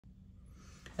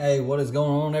Hey, what is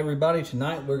going on, everybody?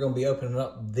 Tonight we're going to be opening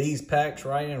up these packs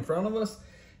right in front of us,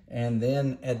 and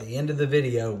then at the end of the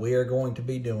video we are going to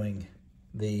be doing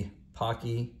the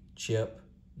Paqui chip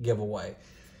giveaway.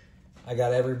 I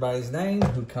got everybody's name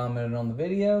who commented on the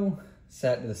video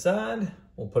sat to the side.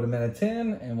 We'll put them in a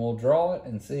tin and we'll draw it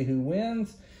and see who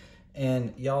wins.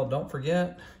 And y'all don't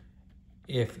forget,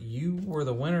 if you were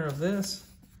the winner of this,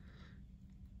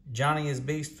 Johnny is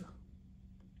Beast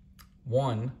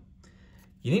 1,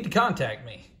 you need to contact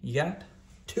me. You got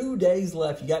 2 days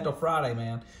left. You got till Friday,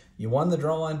 man. You won the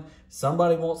drawing.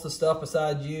 Somebody wants the stuff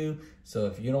besides you. So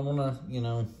if you don't want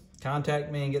to,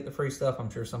 contact me and get the free stuff, I'm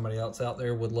sure somebody else out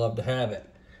there would love to have it.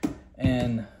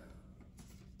 And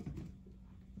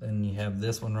then you have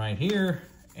this one right here.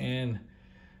 And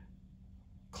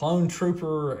Clone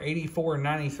Trooper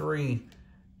 8493,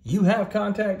 you have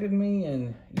contacted me,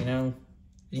 and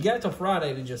you got till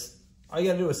Friday to just, all you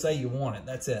gotta do is say you want it.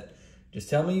 That's it. Just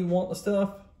tell me you want the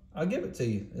stuff, I'll give it to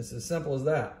you. It's as simple as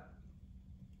that.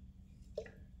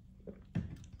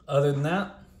 Other than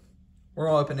that, we're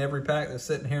gonna open every pack that's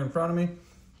sitting here in front of me.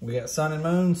 We got Sun and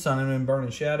Moon Burning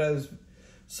Shadows,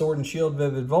 Sword and Shield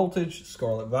Vivid Voltage,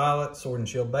 Scarlet Violet, Sword and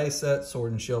Shield Base Set,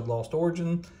 Sword and Shield Lost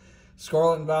Origin,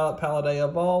 Scarlet and Violet Palladium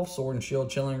Evolve, Sword and Shield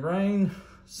Chilling Rain,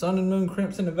 Sun and Moon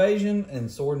Crimson Invasion, and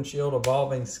Sword and Shield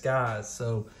Evolving Skies.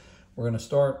 So we're gonna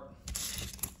start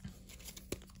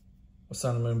with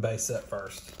Sun and Moon base set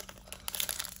first.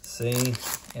 See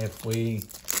if we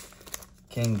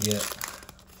can get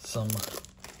some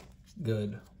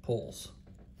good pulls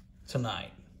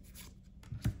tonight.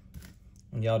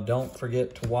 And y'all don't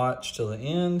forget to watch till the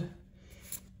end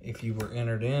if you were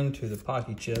entered into the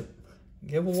Paqui chip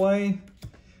giveaway,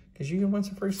 because you can win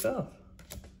some free stuff.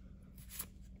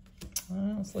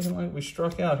 Well, it's looking like we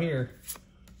struck out here.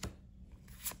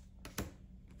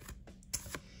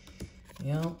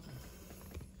 Yep.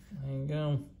 There you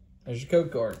go. There's your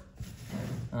code card.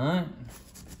 All right.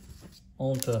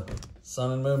 On to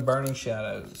Sun and Moon Burning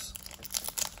Shadows.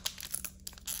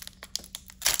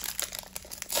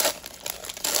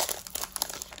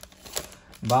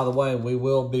 By the way, we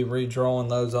will be redrawing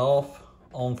those off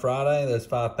on Friday, those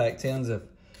 5-pack tins. If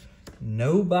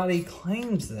nobody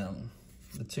claims them,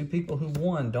 the 2 people who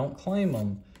won don't claim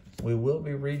them, we will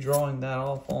be redrawing that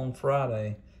off on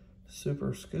Friday.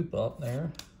 Super scoop up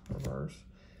there, reverse.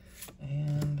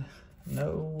 And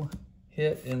no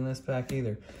hit in this pack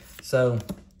either. So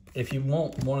if you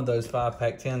want one of those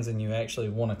 5-pack tins and you actually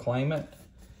want to claim it,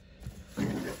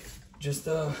 just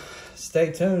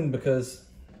stay tuned, because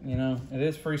it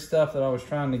is free stuff that I was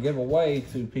trying to give away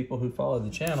to people who follow the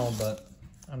channel, but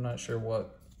I'm not sure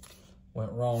what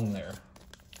went wrong there.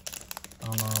 I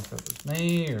don't know if it was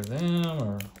me or them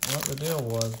or what the deal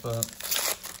was, but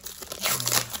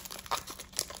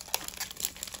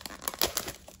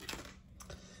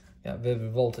got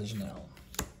Vivid Voltage now.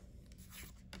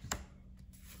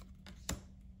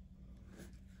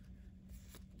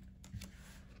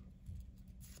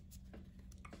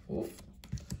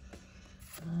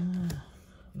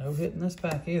 No hit in this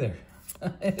pack either.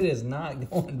 It is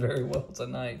not going very well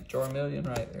tonight. Charmeleon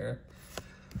right there.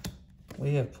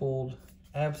 We have pulled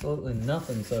absolutely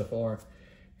nothing so far.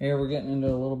 Here we're getting into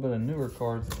a little bit of newer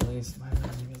cards at least. Maybe I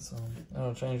can get some.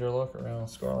 That'll change our luck around.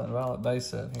 Scarlet and Violet base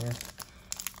set here.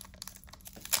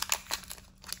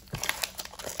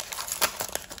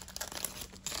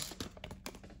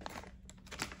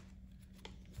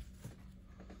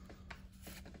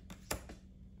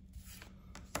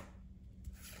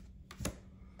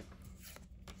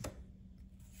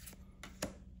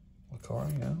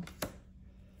 Lucario.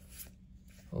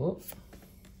 Oh.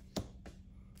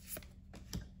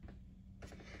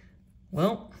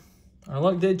 Well, our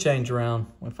luck did change around.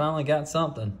 We finally got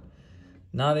something.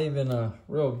 Not even a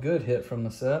real good hit from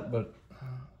the set, but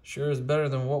sure is better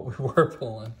than what we were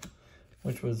pulling,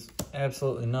 which was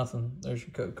absolutely nothing. There's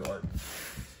your code card.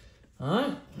 All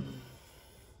right.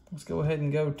 Let's go ahead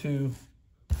and go to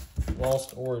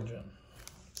Lost Origin.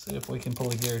 See if we can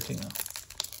pull a Giratina.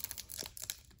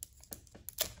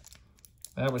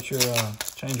 That would sure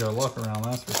change our luck around,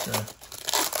 that's for sure.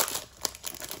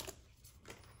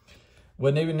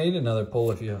 Wouldn't even need another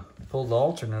pull if you pulled the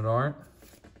alternate art.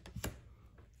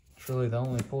 It's really the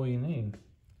only pull you need.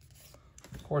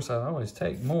 Of course, I'd always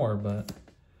take more, but...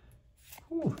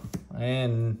 Whew,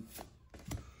 and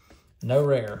no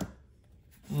rare.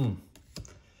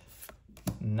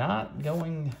 Not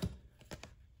going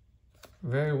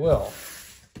very well.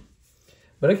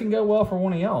 But it can go well for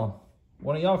one of y'all.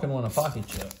 One of y'all can win a Paqui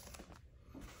chip.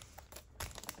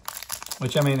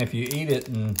 Which, I mean, if you eat it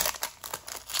and,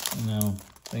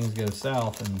 things go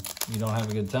south and you don't have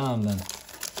a good time, then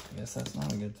I guess that's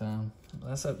not a good time.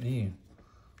 That's up to you.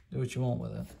 Do what you want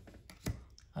with it.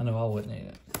 I know I wouldn't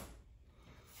eat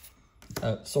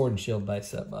it. Sword and Shield base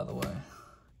set, by the way.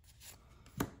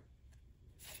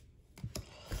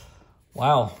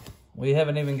 Wow, we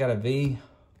haven't even got a V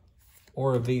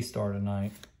or a V-star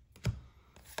tonight.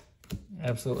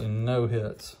 Absolutely no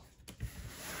hits.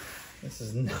 This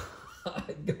is not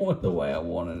going the way I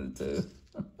wanted it to.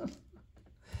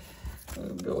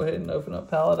 I'll go ahead and open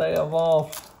up Pallade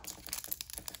Evolved,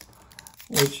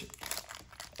 which,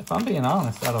 if I'm being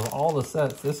honest, out of all the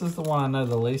sets, this is the one I know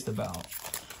the least about.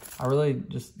 I really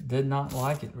just did not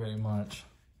like it very much.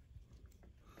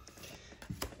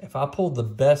 If I pulled the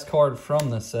best card from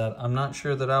this set, I'm not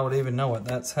sure that I would even know it.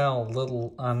 That's how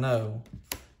little I know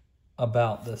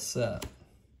about this set.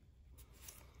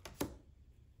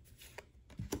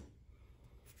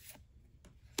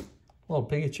 Little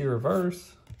Pikachu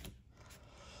reverse.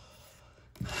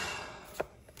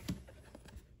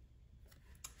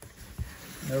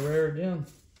 No rare gem.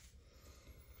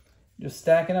 Just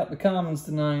stacking up the commons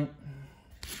tonight.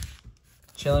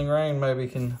 Chilling Rain maybe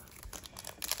can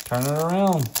turn it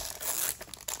around.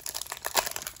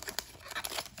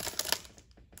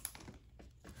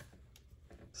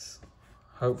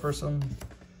 Hope for some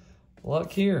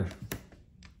luck here.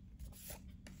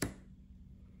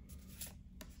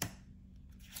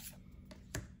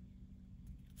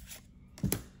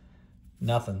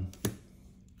 Nothing.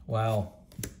 Wow.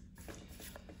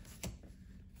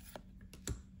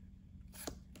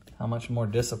 How much more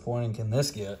disappointing can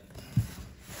this get?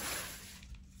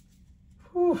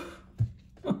 Whew.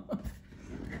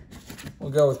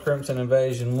 We'll go with Crimson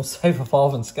Invasion. We'll save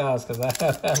Evolving Skies because I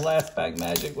have had last pack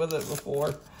magic with it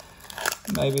before.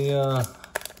 Maybe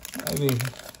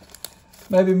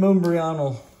Moonbreon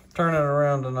will turn it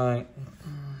around tonight.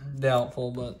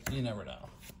 Doubtful, but you never know.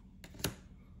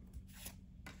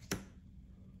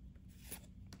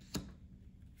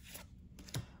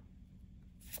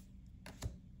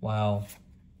 Wow.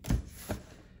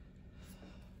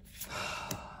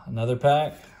 Another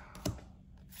pack.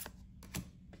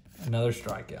 Another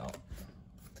strikeout.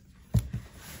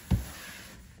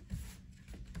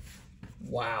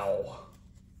 Wow.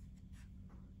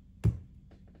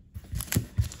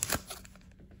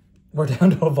 We're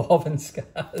down to Evolving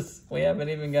Skies. We haven't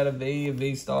even got a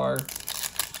V-star.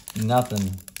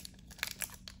 Nothing.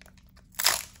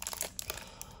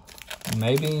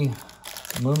 Maybe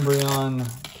Moonbreon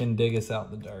can dig us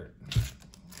out the dirt.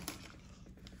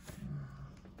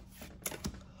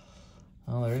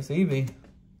 Oh, there's Eevee. Is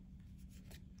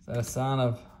that a sign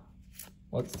of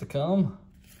what's to come?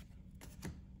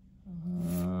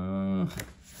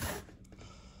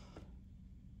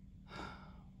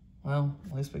 Well,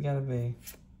 at least we got a V.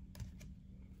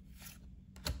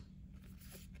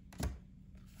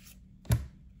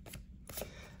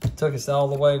 It took us all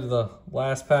the way to the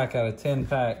last pack out of 10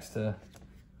 packs to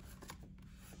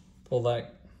pull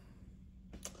that.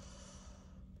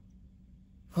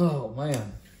 Oh,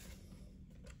 man.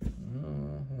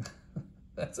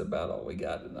 That's about all we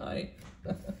got tonight.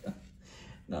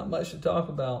 Not much to talk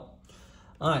about.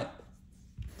 All right.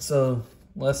 So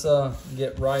let's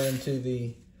get right into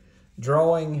the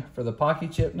drawing for the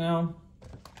Paqui chip now.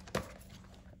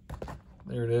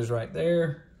 There it is right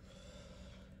there.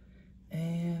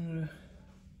 And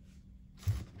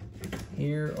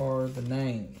here are the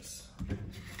names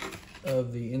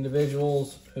of the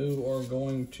individuals who are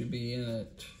going to be in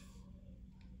it.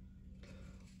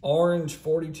 Orange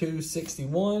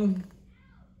 4261.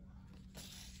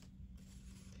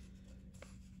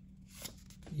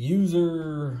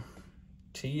 User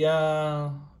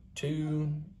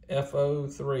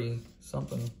TI2FO3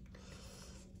 something.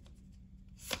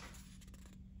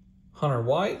 Hunter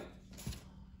White.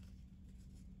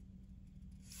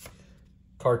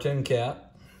 Cartoon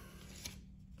Cat.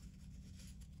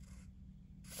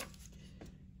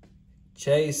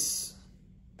 Chase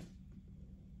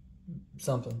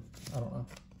something, I don't know.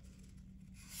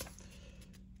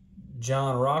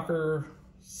 John Rocker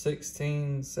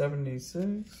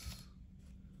 1676.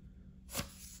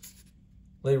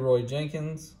 Leroy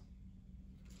Jenkins.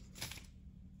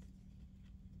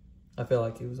 I feel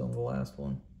like he was on the last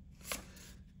one.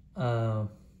 I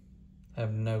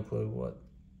have no clue what.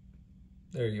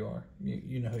 There you are.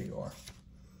 You know who you are.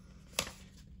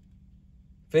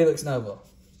 Felix Nova.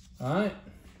 All right.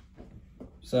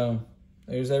 So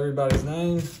there's everybody's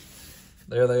name.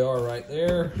 There they are right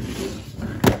there.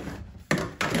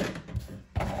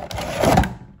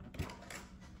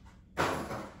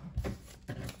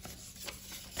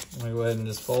 Let me go ahead and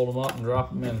just fold them up and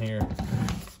drop them in here.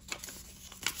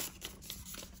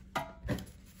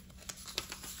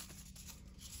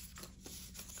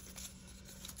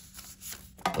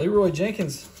 Leroy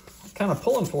Jenkins, kind of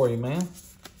pulling for you, man.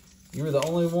 You were the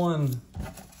only one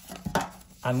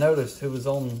I noticed who was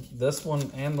on this one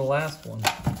and the last one,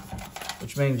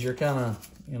 which means you're kind of,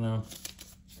 you know,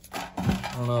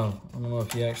 I don't know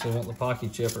if you actually want the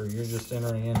Paqui chip or you're just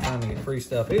entering in trying to get free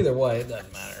stuff. Either way, it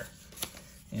doesn't matter.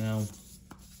 You know,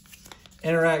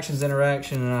 interaction's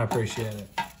interaction, and I appreciate it.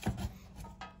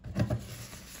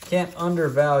 Can't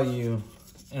undervalue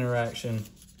interaction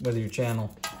with your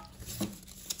channel.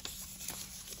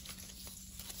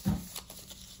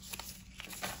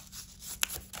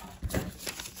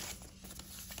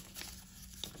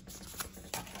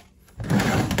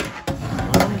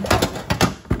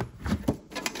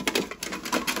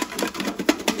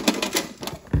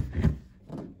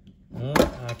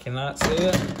 I cannot see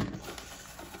it.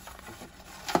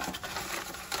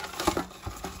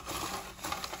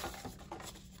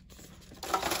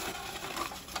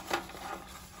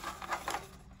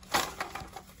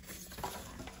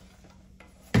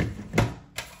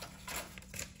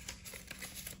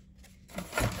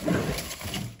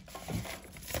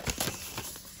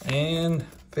 And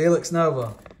Felix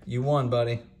Nova, you won,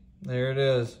 buddy. There it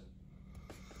is.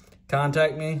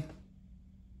 Contact me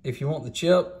if you want the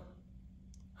chip.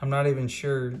 I'm not even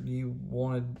sure you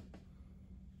wanted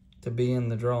to be in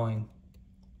the drawing,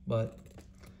 but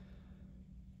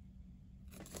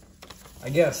I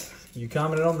guess you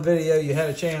commented on the video, you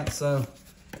had a chance, so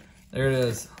there it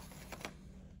is.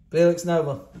 Felix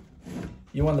Nova,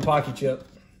 you won the Paqui chip.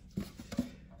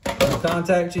 I'll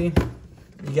contact you.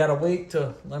 You got a week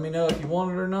to let me know if you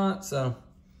want it or not, so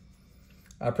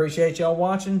I appreciate y'all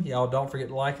watching. Y'all don't forget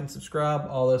to like and subscribe.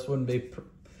 All this wouldn't be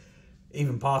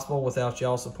even possible without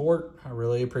y'all support. I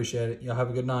really appreciate it. Y'all have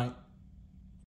a good night.